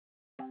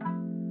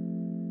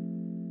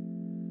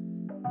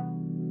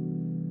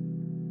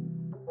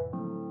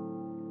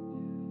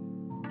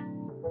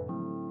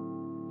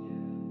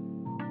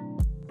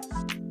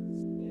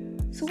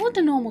So what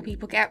do normal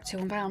people get up to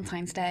on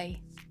Valentine's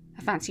Day?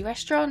 A fancy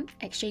restaurant,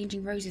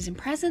 exchanging roses and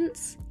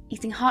presents,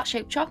 eating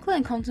heart-shaped chocolate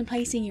and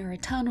contemplating your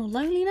eternal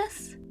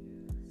loneliness?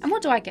 And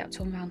what do I get up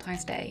to on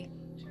Valentine's Day?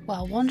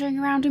 Well, wandering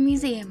around a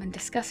museum and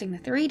discussing the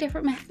 3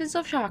 different methods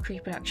of shark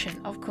reproduction,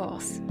 of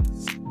course.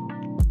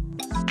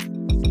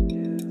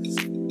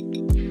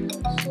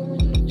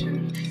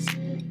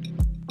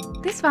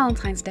 This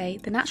Valentine's Day,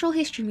 the Natural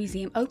History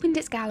Museum opened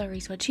its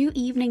galleries for 2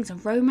 evenings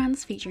of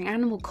romance featuring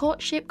animal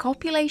courtship,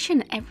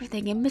 copulation and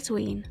everything in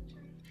between.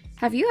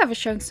 Have you ever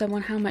shown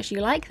someone how much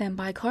you like them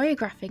by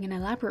choreographing an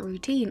elaborate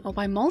routine or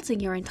by moulding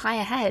your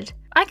entire head?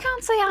 I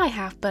can't say I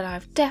have, but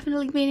I've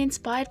definitely been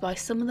inspired by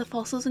some of the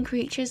fossils and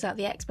creatures that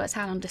the experts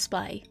had on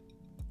display.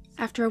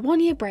 After a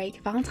 1-year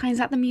break,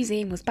 Valentine's at the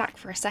museum was back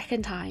for a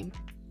second time.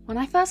 When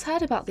I first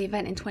heard about the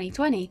event in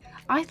 2020,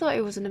 I thought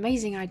it was an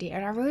amazing idea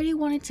and I really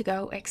wanted to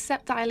go,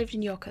 except that I lived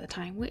in York at the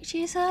time, which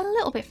is a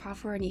little bit far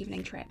for an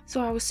evening trip.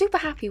 So I was super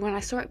happy when I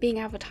saw it being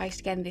advertised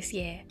again this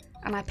year,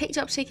 and I picked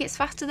up tickets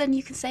faster than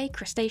you can say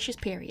Cretaceous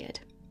period.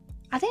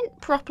 I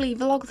didn't properly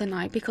vlog the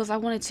night because I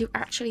wanted to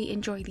actually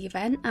enjoy the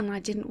event and I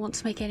didn't want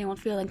to make anyone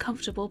feel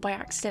uncomfortable by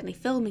accidentally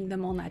filming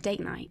them on their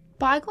date night,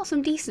 but I got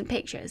some decent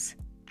pictures.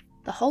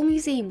 The whole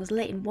museum was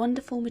lit in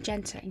wonderful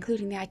magenta,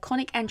 including the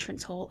iconic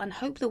entrance hall and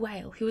Hope the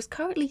whale, who is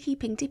currently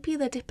keeping Dippy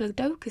the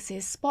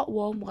Diplodocus's spot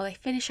warm while they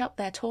finish up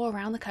their tour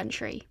around the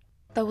country.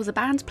 There was a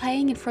band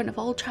playing in front of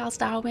old Charles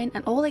Darwin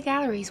and all the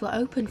galleries were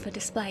open for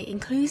display,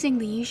 including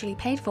the usually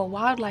paid for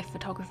wildlife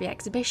photography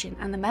exhibition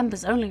and the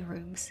members only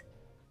rooms.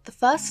 The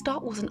first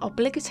stop was an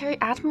obligatory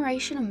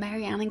admiration of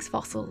Mary Anning's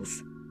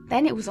fossils.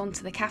 Then it was on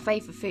to the cafe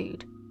for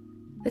food.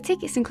 The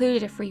tickets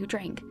included a free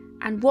drink,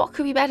 and what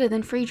could be better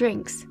than free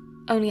drinks?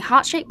 Only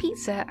heart-shaped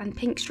pizza and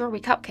pink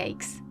strawberry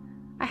cupcakes.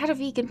 I had a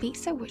vegan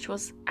pizza which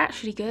was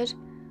actually good.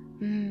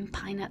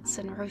 Pine nuts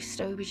and roast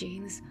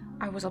aubergines.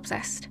 I was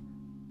obsessed.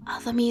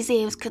 Other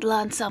museums could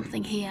learn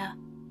something here.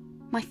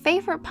 My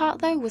favourite part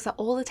though was that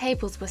all the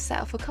tables were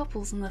set up for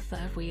couples on the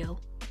third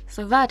wheel.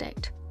 So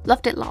verdict,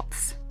 loved it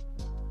lots.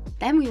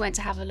 Then we went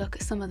to have a look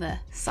at some of the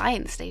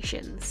science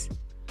stations.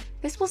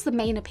 This was the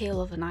main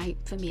appeal of the night,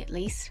 for me at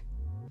least.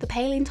 The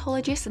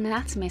paleontologists and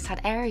anatomists had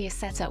areas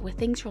set up with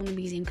things from the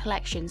museum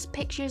collections,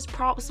 pictures,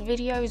 props,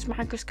 videos,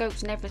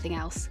 microscopes and everything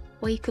else,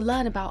 where you could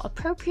learn about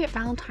appropriate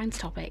Valentine's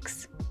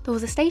topics. There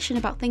was a station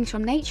about things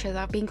from nature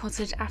that are being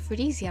considered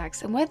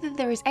aphrodisiacs and whether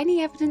there is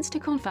any evidence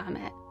to confirm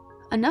it.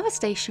 Another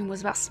station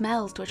was about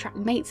smells to attract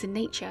mates in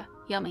nature,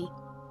 yummy.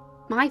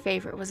 My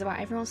favourite was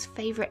about everyone's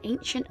favourite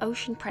ancient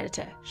ocean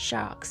predator,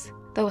 sharks.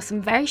 There were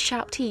some very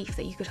sharp teeth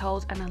that you could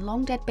hold and a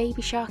long dead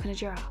baby shark in a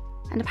jar.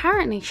 And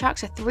apparently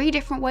sharks are 3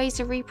 different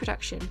ways of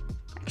reproduction.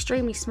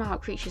 Extremely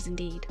smart creatures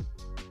indeed.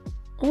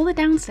 All the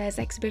downstairs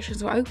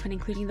exhibitions were open,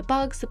 including the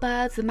bugs, the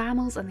birds, the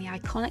mammals and the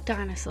iconic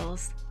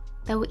dinosaurs.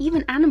 There were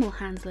even animal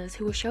handlers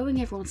who were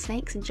showing everyone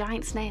snakes and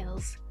giant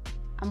snails.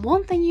 And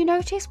one thing you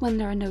notice when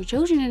there are no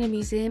children in a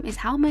museum is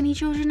how many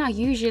children are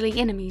usually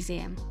in a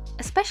museum.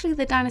 Especially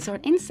the dinosaur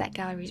and insect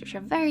galleries, which are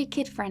very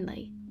kid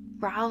friendly.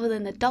 Rather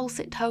than the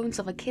dulcet tones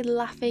of a kid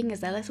laughing as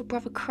their little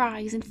brother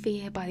cries in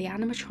fear by the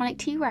animatronic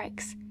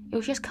T-Rex, it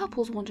was just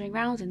couples wandering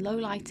around in low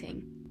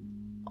lighting.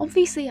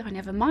 Obviously I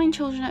never mind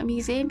children at a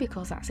museum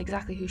because that's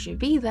exactly who should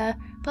be there,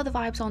 but the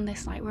vibes on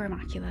this night were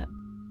immaculate.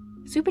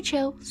 Super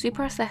chill,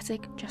 super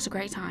aesthetic, just a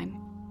great time.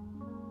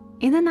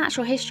 In the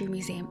Natural History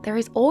Museum, there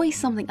is always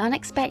something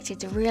unexpected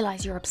to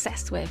realise you're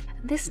obsessed with,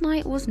 and this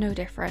night was no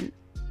different.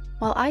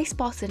 While I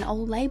spotted an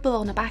old label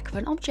on the back of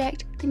an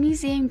object, the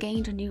museum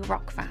gained a new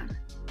rock fan.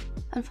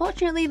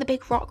 Unfortunately, the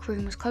big rock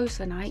room was closed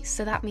for the night,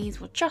 so that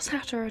means we'll just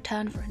have to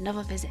return for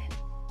another visit.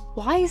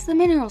 Why is the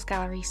Minerals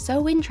Gallery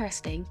so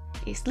interesting?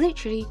 It's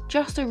literally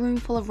just a room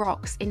full of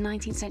rocks in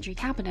 19th century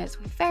cabinets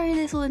with very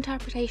little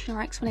interpretation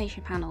or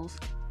explanation panels.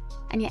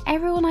 And yet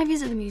everyone I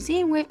visit the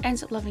museum with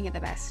ends up loving it the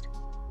best.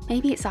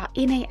 Maybe it's our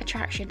innate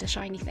attraction to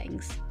shiny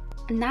things.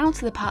 And now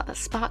to the part that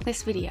sparked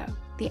this video,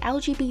 the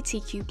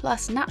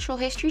LGBTQ+ Natural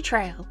History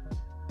Trail.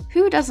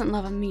 Who doesn't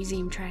love a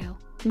museum trail?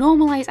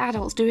 Normalise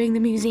adults doing the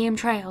museum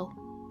trail.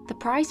 The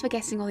prize for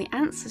guessing all the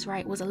answers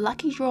right was a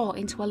lucky draw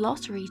into a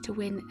lottery to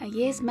win a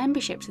year's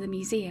membership to the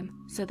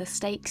museum, so the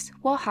stakes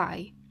were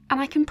high. And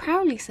I can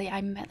proudly say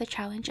I met the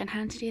challenge and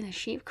handed in a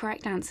sheet of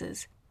correct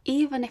answers,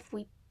 even if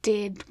we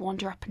did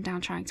wander up and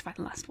down trying to find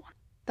the last one.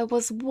 There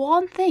was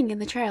one thing in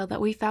the trail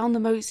that we found the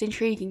most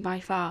intriguing by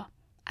far,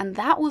 and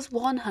that was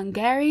one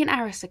Hungarian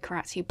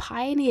aristocrat who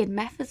pioneered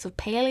methods of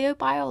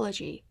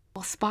palaeobiology.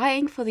 While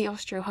spying for the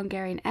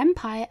Austro-Hungarian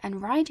Empire and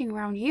riding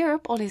around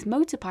Europe on his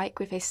motorbike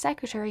with his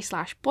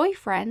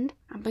secretary/boyfriend,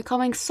 and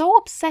becoming so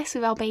obsessed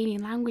with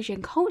Albanian language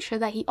and culture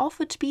that he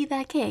offered to be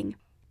their king.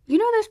 You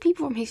know those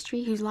people from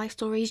history whose life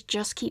stories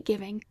just keep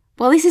giving?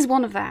 Well, this is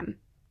one of them.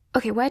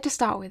 Okay, where to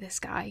start with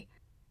this guy?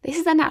 This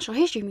is the Natural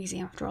History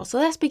Museum after all, so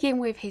let's begin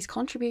with his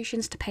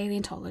contributions to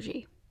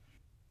paleontology.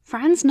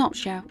 Franz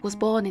Nopcsa was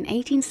born in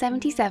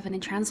 1877 in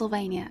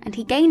Transylvania, and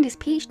he gained his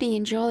PhD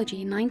in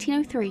geology in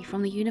 1903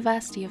 from the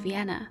University of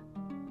Vienna.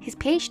 His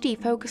PhD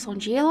focused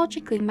on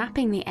geologically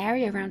mapping the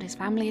area around his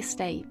family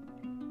estate.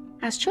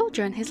 As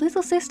children, his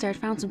little sister had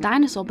found some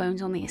dinosaur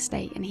bones on the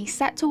estate, and he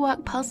set to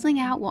work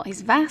puzzling out what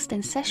his vast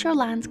ancestral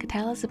lands could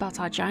tell us about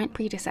our giant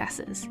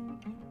predecessors.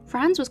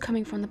 Franz was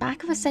coming from the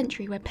back of a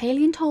century where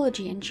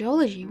paleontology and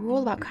geology were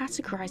all about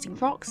categorizing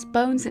rocks,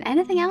 bones, and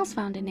anything else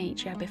found in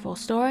nature before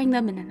storing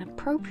them in an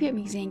appropriate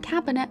museum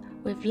cabinet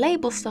with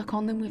labels stuck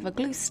on them with a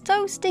glue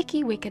so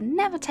sticky we could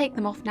never take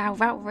them off now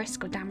without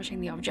risk of damaging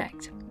the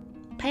object.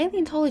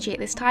 Paleontology at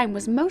this time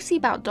was mostly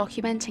about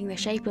documenting the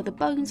shape of the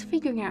bones,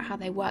 figuring out how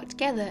they worked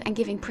together, and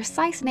giving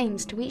precise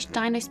names to each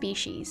dino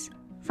species.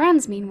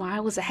 Franz,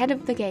 meanwhile, was ahead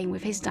of the game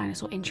with his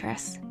dinosaur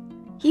interests.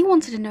 He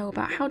wanted to know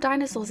about how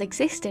dinosaurs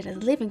existed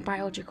as living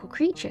biological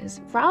creatures,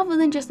 rather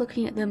than just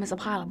looking at them as a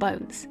pile of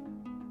bones.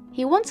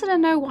 He wanted to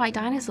know why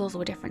dinosaurs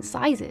were different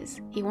sizes,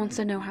 he wanted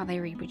to know how they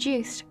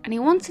reproduced, and he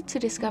wanted to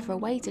discover a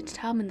way to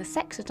determine the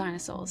sex of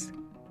dinosaurs.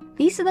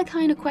 These are the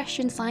kind of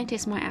questions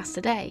scientists might ask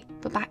today,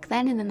 but back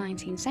then in the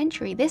 19th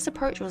century, this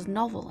approach was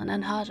novel and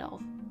unheard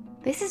of.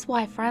 This is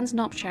why Franz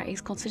Nopcsa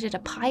is considered a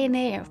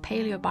pioneer of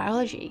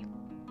paleobiology.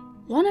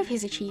 One of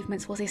his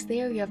achievements was his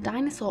theory of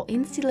dinosaur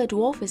insular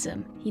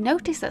dwarfism. He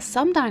noticed that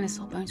some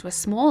dinosaur bones were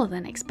smaller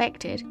than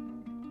expected.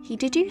 He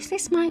deduced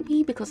this might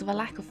be because of a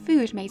lack of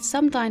food made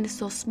some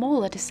dinosaurs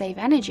smaller to save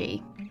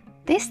energy.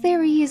 This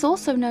theory is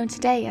also known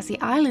today as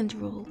the island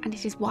rule, and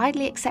it is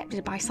widely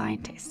accepted by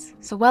scientists.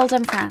 So well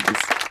done, Franz.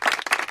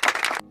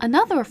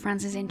 Another of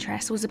Franz's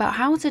interests was about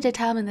how to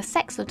determine the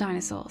sex of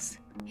dinosaurs.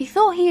 He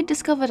thought he had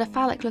discovered a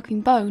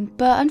phallic-looking bone,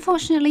 but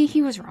unfortunately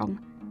he was wrong.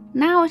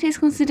 Now it is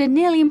considered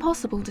nearly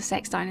impossible to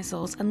sex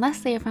dinosaurs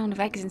unless they are found with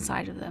eggs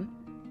inside of them.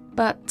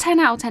 But 10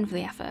 out of 10 for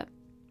the effort.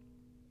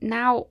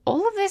 Now,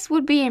 all of this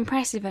would be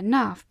impressive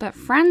enough, but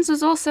Franz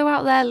was also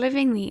out there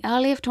living the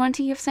early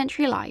 20th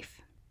century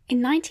life.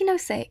 In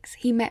 1906,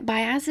 he met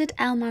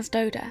Bajazid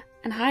Doda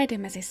and hired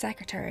him as his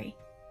secretary.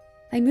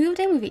 They moved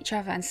in with each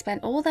other and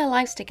spent all their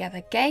lives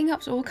together, getting up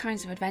to all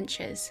kinds of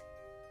adventures.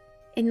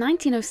 In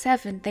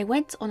 1907, they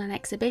went on an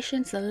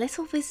exhibition to the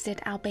little-visited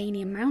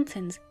Albanian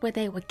mountains, where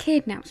they were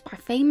kidnapped by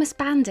famous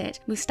bandit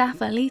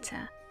Mustafa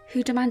Alita,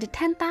 who demanded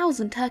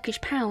 10,000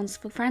 Turkish pounds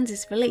for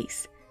Franz's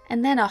release,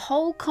 and then a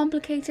whole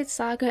complicated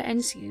saga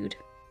ensued.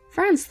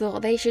 Franz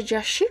thought they should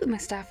just shoot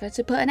Mustafa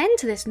to put an end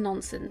to this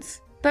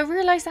nonsense, but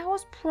realised that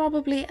was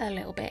probably a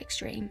little bit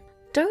extreme.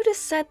 Doda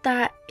said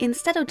that,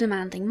 instead of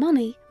demanding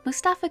money,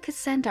 Mustafa could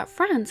send out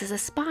Franz as a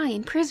spy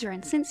in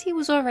Prizren since he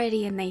was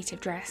already in native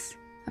dress.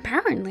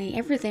 Apparently,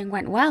 everything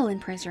went well in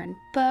Prizren,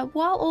 but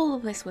while all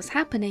of this was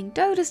happening,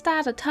 Doda's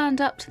dad had turned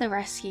up to the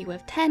rescue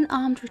with 10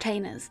 armed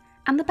retainers,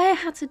 and the bear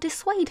had to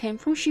dissuade him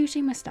from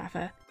shooting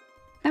Mustafa.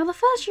 Now, the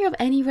first year of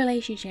any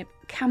relationship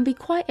can be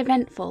quite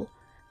eventful,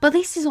 but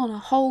this is on a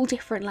whole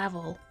different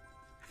level.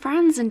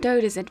 Franz and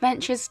Doda's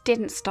adventures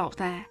didn't stop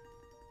there.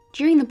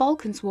 During the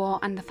Balkans War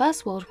and the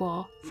First World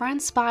War,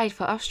 Franz spied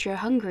for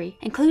Austro-Hungary,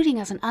 including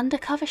as an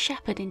undercover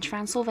shepherd in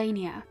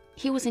Transylvania.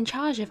 He was in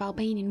charge of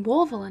Albanian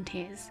war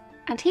volunteers,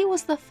 and he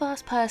was the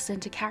first person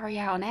to carry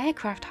out an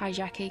aircraft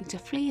hijacking to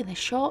flee the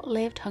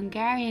short-lived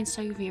Hungarian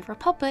Soviet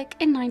Republic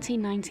in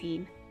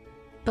 1919.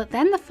 But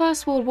then the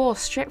First World War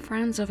stripped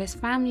Franz of his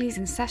family's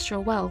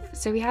ancestral wealth,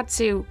 so he had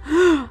to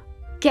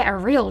get a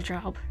real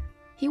job.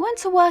 He went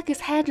to work as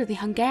head of the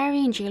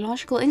Hungarian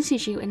Geological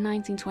Institute in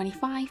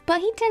 1925,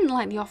 but he didn't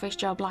like the office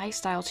job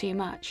lifestyle too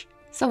much.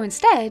 So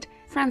instead,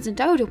 Franz and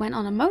Doda went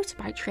on a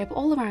motorbike trip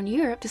all around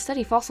Europe to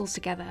study fossils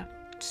together.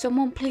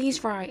 Someone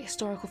please write a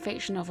historical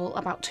fiction novel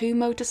about two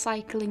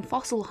motorcycling,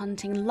 fossil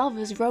hunting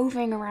lovers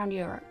roving around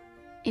Europe.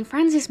 In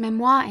Franz's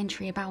memoir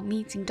entry about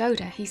meeting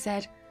Doda, he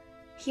said,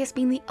 "He has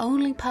been the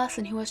only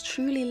person who has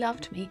truly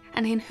loved me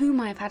and in whom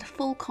I have had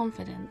full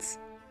confidence."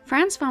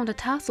 Franz found a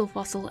turtle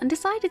fossil and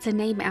decided to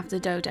name it after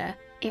Doda.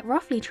 It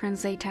roughly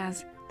translates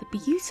as the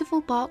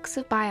beautiful box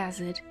of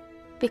Bajazid,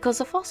 because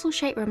the fossil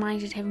shape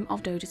reminded him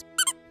of Doda's.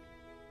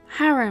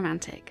 How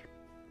romantic.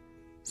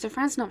 So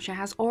Franz Nopcsa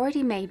has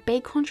already made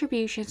big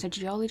contributions to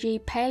geology,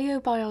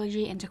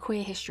 paleobiology and to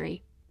queer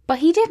history. But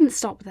he didn't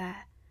stop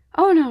there.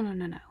 Oh no.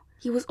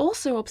 He was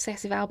also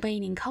obsessed with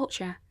Albanian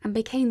culture and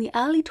became the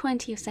early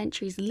 20th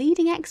century's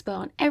leading expert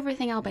on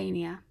everything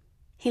Albania.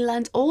 He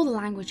learned all the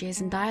languages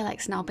and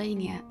dialects in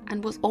Albania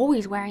and was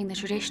always wearing the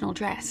traditional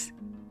dress.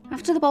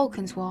 After the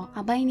Balkans War,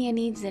 Albania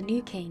needed a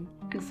new king,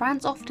 and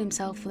Franz offered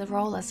himself for the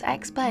role as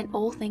expert in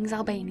all things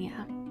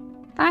Albania.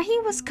 That he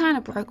was kind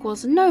of broke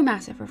was no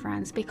matter for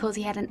Franz because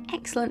he had an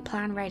excellent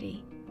plan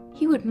ready.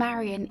 He would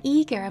marry an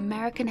eager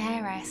American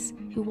heiress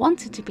who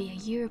wanted to be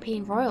a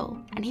European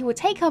royal, and he would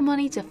take her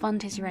money to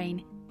fund his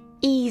reign.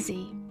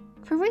 Easy.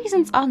 For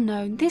reasons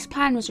unknown, this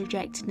plan was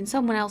rejected and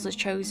someone else was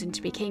chosen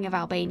to be king of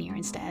Albania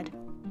instead.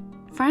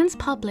 Franz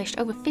published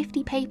over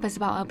 50 papers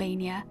about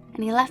Albania,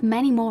 and he left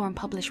many more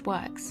unpublished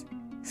works.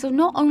 So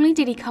not only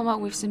did he come up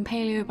with some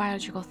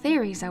paleobiological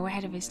theories that were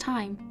ahead of his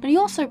time, but he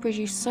also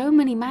produced so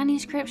many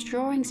manuscripts,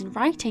 drawings and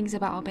writings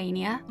about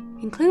Albania.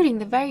 including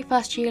the very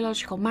first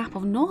geological map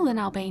of northern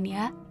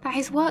Albania, that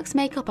his works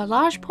make up a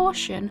large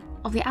portion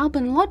of the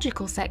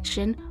Albanological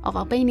section of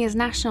Albania's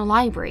National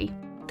Library.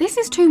 This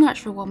is too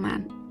much for one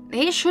man.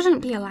 It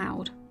shouldn't be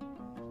allowed.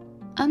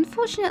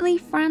 Unfortunately,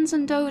 Franz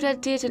and Doda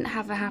didn't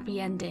have a happy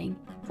ending.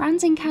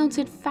 Franz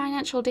encountered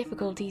financial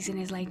difficulties in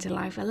his later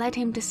life that led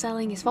him to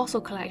selling his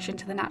fossil collection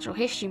to the Natural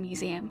History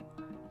Museum.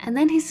 And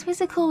then his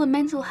physical and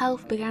mental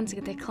health began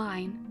to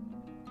decline.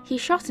 He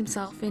shot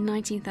himself in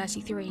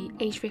 1933,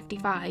 aged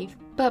 55,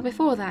 but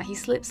before that he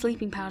slipped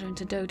sleeping powder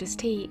into Doda's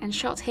tea and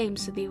shot him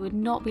so that he would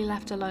not be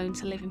left alone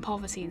to live in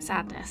poverty and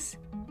sadness.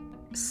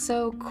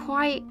 So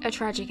quite a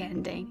tragic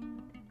ending.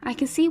 I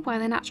can see why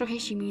the Natural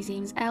History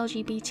Museum's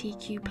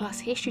LGBTQ+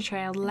 history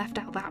trail left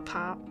out that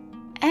part.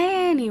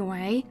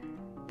 Anyway,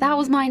 that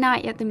was my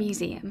night at the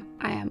museum.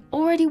 I am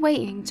already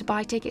waiting to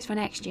buy tickets for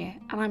next year,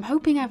 and I'm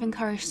hoping I've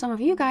encouraged some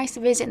of you guys to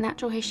visit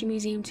Natural History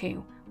Museum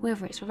too,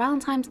 whether it's for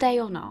Valentine's Day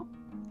or not.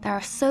 There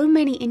are so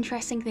many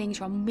interesting things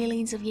from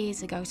millions of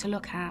years ago to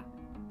look at,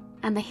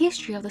 and the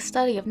history of the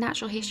study of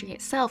natural history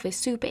itself is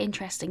super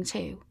interesting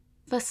too.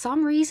 For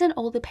some reason,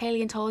 all the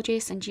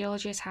paleontologists and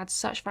geologists had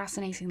such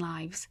fascinating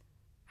lives.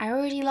 I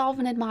already love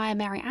and admire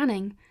Mary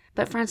Anning,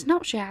 but Franz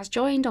Nopcsa has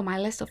joined on my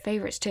list of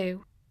favourites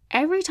too.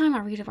 Every time I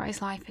read about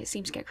his life, it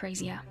seems to get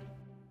crazier.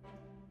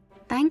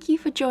 Thank you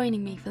for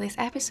joining me for this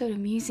episode of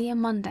Museum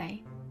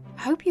Monday.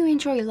 I hope you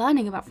enjoy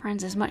learning about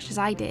Franz as much as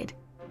I did.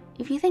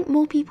 If you think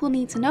more people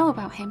need to know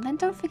about him, then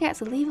don't forget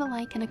to leave a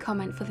like and a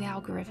comment for the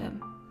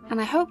algorithm. And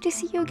I hope to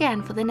see you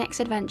again for the next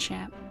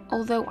adventure,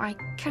 although I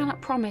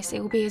cannot promise it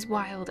will be as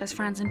wild as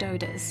Franz and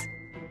Doda's.